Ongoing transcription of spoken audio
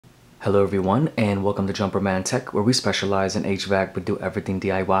Hello everyone, and welcome to Jumperman Tech, where we specialize in HVAC but do everything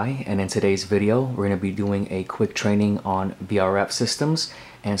DIY. And in today's video, we're going to be doing a quick training on VRF systems,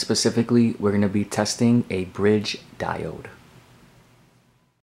 and specifically we're going to be testing a bridge diode.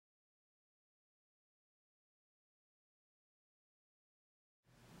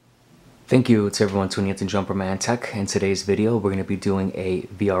 Thank you to everyone tuning in to Jumperman Tech. In today's video, we're going to be doing a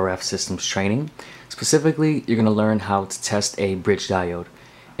VRF systems training. Specifically, you're going to learn how to test a bridge diode.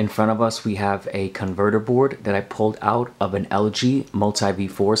 In front of us, we have a converter board that I pulled out of an LG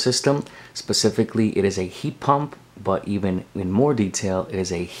multi-V4 system. Specifically, it is a heat pump, but even in more detail, it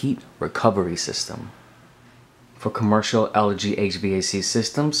is a heat recovery system. For commercial LG HVAC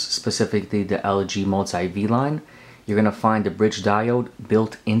systems, specifically the LG multi-V line, you're going to find the bridge diode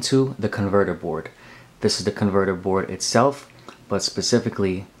built into the converter board. This is the converter board itself, but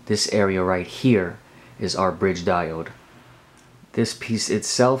specifically this area right here is our bridge diode. This piece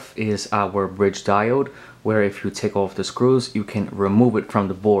itself is our bridge diode, where if you take off the screws, you can remove it from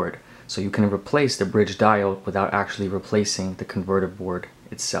the board. So you can replace the bridge diode without actually replacing the converter board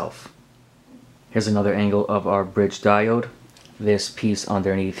itself. Here's another angle of our bridge diode. This piece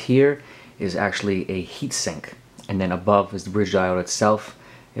underneath here is actually a heat sink. And then above is the bridge diode itself.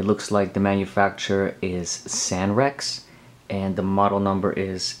 It looks like the manufacturer is Sanrex, and the model number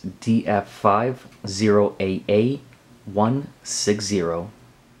is DF50AA160.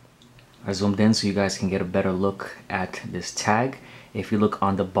 I zoomed in so you guys can get a better look at this tag. If you look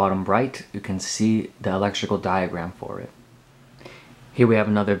on the bottom right, you can see the electrical diagram for it. Here we have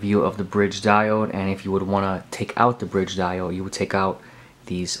another view of the bridge diode, and if you would want to take out the bridge diode, you would take out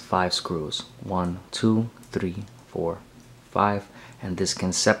these 5 screws. 1, 2, 3, 4, 5, and this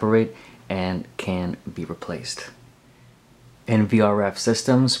can separate and can be replaced. In VRF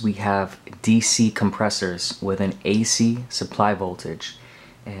systems, we have DC compressors with an AC supply voltage.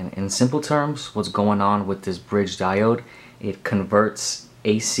 And in simple terms, what's going on with this bridge diode, it converts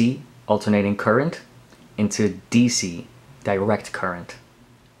AC, alternating current, into DC, direct current.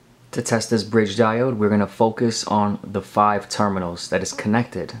 To test this bridge diode, we're going to focus on the 5 terminals that is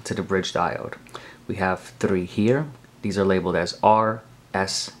connected to the bridge diode. We have 3 here. These are labeled as R,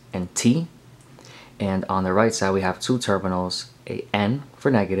 S, and T. And on the right side, we have 2 terminals, a N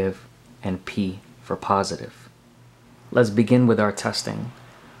for negative and P for positive. Let's begin with our testing.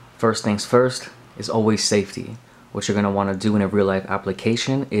 First things first is always safety. What you're going to want to do in a real-life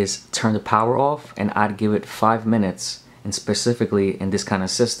application is turn the power off, and I'd give it 5 minutes, and specifically in this kind of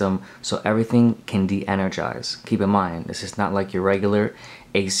system, so everything can de-energize. Keep in mind, this is not like your regular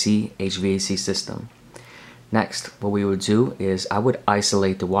AC HVAC system. Next, what we would do is I would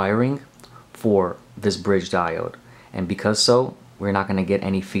isolate the wiring for this bridge diode, and because so, we're not going to get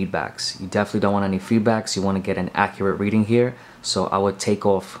any feedbacks. You definitely don't want any feedbacks. You want to get an accurate reading here, so I would take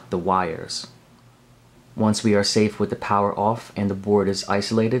off the wires. Once we are safe with the power off and the board is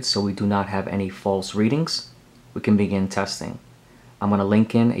isolated so we do not have any false readings, we can begin testing. I'm going to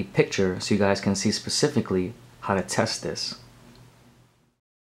link in a picture so you guys can see specifically how to test this.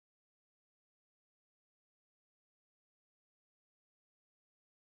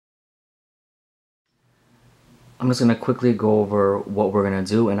 I'm just going to quickly go over what we're going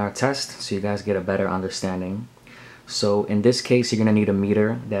to do in our test so you guys get a better understanding. So in this case, you're going to need a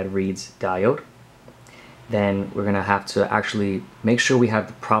meter that reads diode. Then we're going to have to actually make sure we have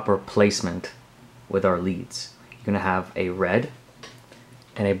the proper placement with our leads. You're going to have a red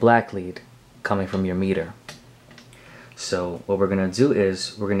and a black lead coming from your meter. So what we're going to do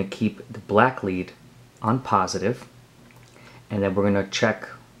is we're going to keep the black lead on positive, and then we're going to check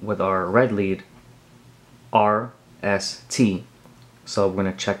with our red lead R, S, T. So we're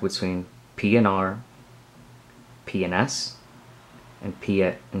going to check between P and R, P and S, and P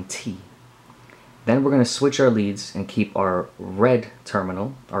and T. Then we're going to switch our leads and keep our red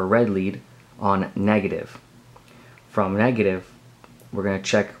terminal, our red lead, on negative. From negative, we're going to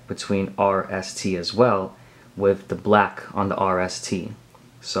check between R, S, T as well, with the black on the R, S, T.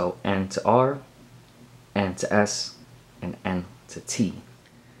 So N to R, N to S, and N to T.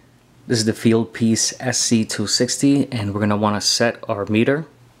 This is the field piece SC260, and we're going to want to set our meter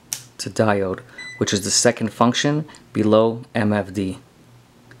to diode, which is the second function below MFD.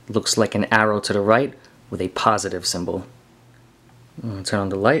 Looks like an arrow to the right with a positive symbol. Turn on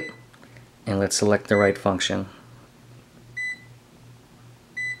the light, and let's select the right function.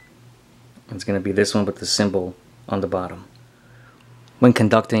 It's going to be this one with the symbol on the bottom. When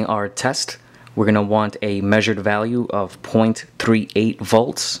conducting our test, we're going to want a measured value of 0.38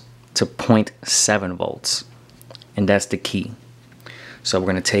 volts to 0.7 volts, and that's the key. So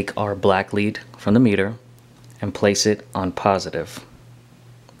we're going to take our black lead from the meter and place it on positive.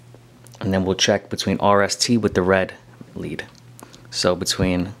 And then we'll check between RST with the red lead. So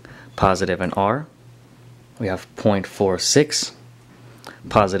between positive and R, we have 0.46,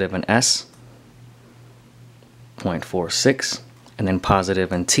 positive and S, 0.46, and then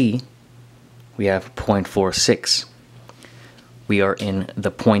positive and T, we have 0.46. We are in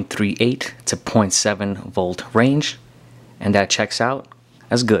the 0.38 to 0.7 volt range, and that checks out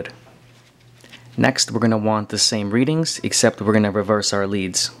as good. Next, we're going to want the same readings, except we're going to reverse our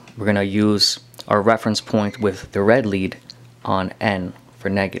leads. We're going to use our reference point with the red lead on N for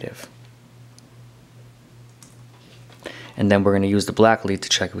negative. And then we're going to use the black lead to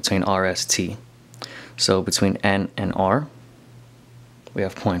check between RST. So between N and R, we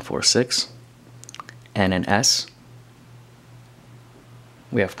have 0.46. N and S,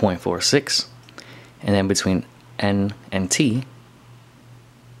 we have 0.46, and then between N and T,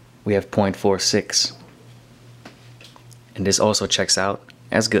 we have 0.46. And this also checks out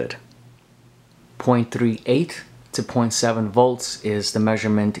as good. 0.38 to 0.7 volts is the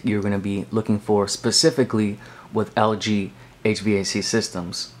measurement you're going to be looking for specifically with LG HVAC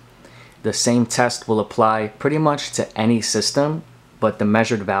systems. The same test will apply pretty much to any system, but the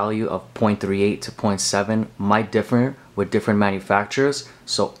measured value of 0.38 to 0.7 might differ with different manufacturers,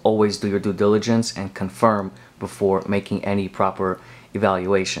 so always do your due diligence and confirm before making any proper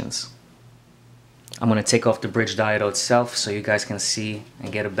evaluations. I'm going to take off the bridge diode itself so you guys can see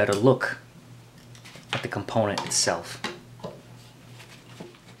and get a better look at the component itself.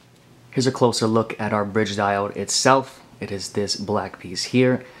 Here's a closer look at our bridge diode itself. It is this black piece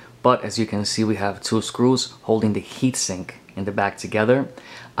here, but as you can see, we have two screws holding the heatsink in the back together.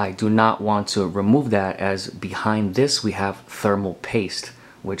 I do not want to remove that, as behind this we have thermal paste,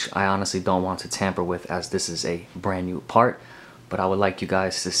 which I honestly don't want to tamper with, as this is a brand new part, but I would like you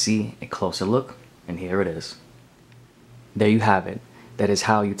guys to see a closer look, and here it is. There you have it. That is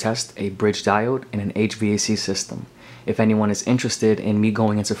how you test a bridge diode in an HVAC system. If anyone is interested in me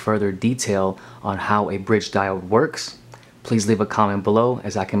going into further detail on how a bridge diode works, please leave a comment below,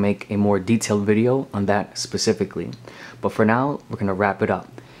 as I can make a more detailed video on that specifically. But for now, we're going to wrap it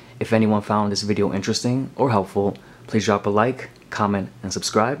up. If anyone found this video interesting or helpful, please drop a like, comment, and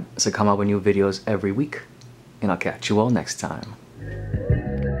subscribe to come out with new videos every week. And I'll catch you all next time.